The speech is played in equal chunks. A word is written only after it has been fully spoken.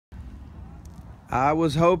I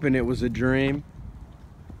was hoping it was a dream,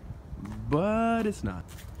 but it's not.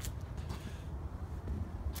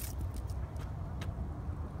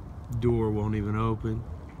 Door won't even open.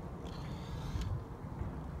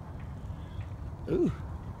 Ooh.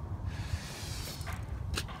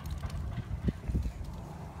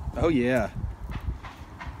 Oh yeah.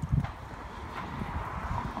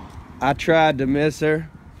 I tried to miss her,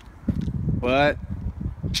 but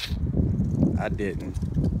I didn't.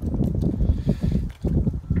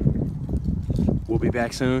 We'll be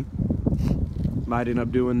back soon. Might end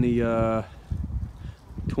up doing the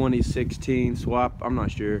 2016 swap. I'm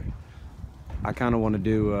not sure. I kind of want to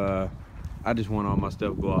do. I just want all my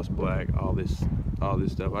stuff gloss black. All this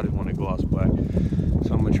stuff. I just want it gloss black.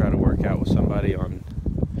 So I'm gonna try to work out with somebody on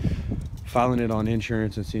filing it on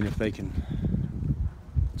insurance and seeing what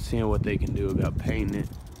they can do about painting it.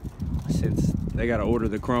 Since they got to order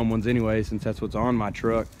the chrome ones anyway, since that's what's on my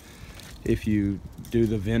truck. If you do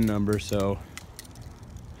the VIN number, so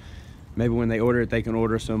maybe when they order it, they can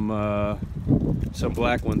order some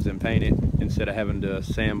black ones and paint it instead of having to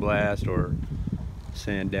sandblast or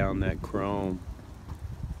sand down that chrome.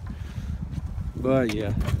 But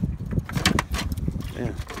yeah,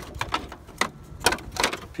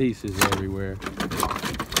 pieces everywhere.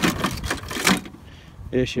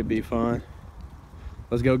 It should be fun.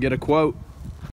 Let's go get a quote.